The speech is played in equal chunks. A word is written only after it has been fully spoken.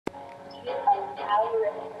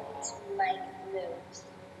algorithms like moves.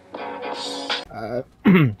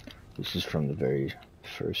 This is from the very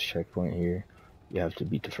first checkpoint here. You have to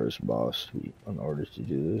beat the first boss in order to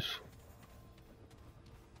do this.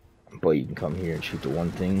 But you can come here and shoot the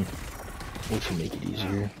one thing, which will make it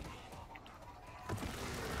easier.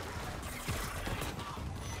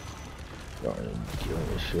 Don't really be killing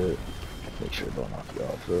this shit. Make sure it don't knock you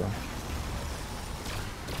off though.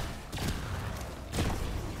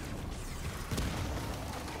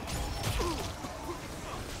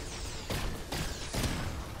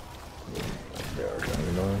 They are kind of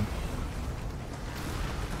annoying.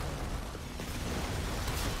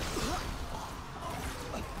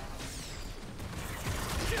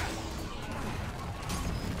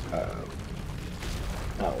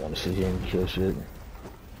 I don't want to sit here and kill shit.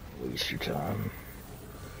 Waste your time.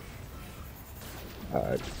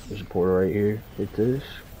 Alright, there's a portal right here. Hit this.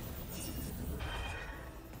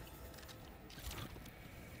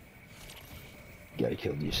 Gotta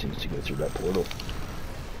kill these things to go through that portal.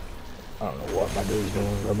 I don't know what my dude's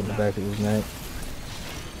doing, rubbing the back of his neck.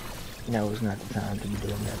 Now is not the time to be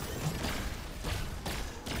doing that.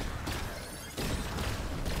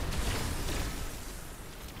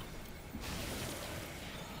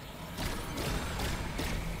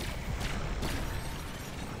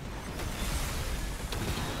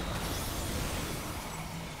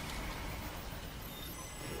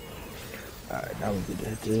 Alright, now we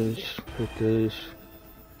get to hit this.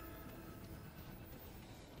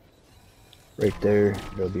 Right there,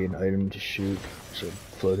 there'll be an item to shoot. It's a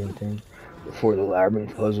floating thing. Before the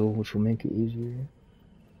Labrynth puzzle, which will make it easier.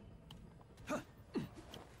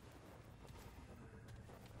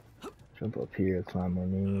 Jump up here, climb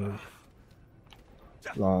on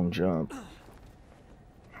these. Long jump.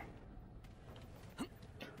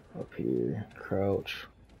 Up here, crouch.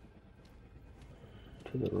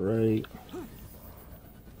 To the right.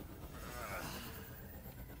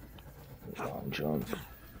 Long jump.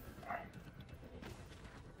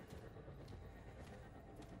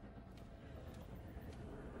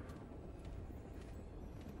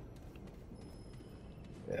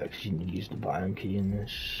 Yeah, because you need to use the biome key in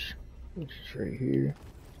this, which is right here.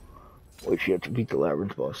 Which you have to beat the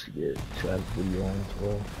Labrynth boss to get. So I have a video on as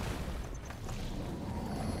well.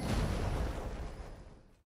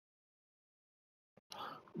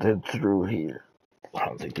 Then through here. I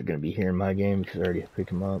don't think they're going to be here in my game because I already picked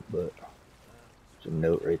them up, but there's a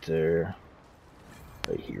note right there.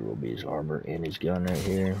 Right here will be his armor and his gun right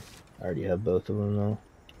here. I already have both of them though.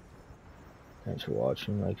 Thanks for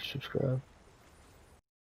watching, like, subscribe.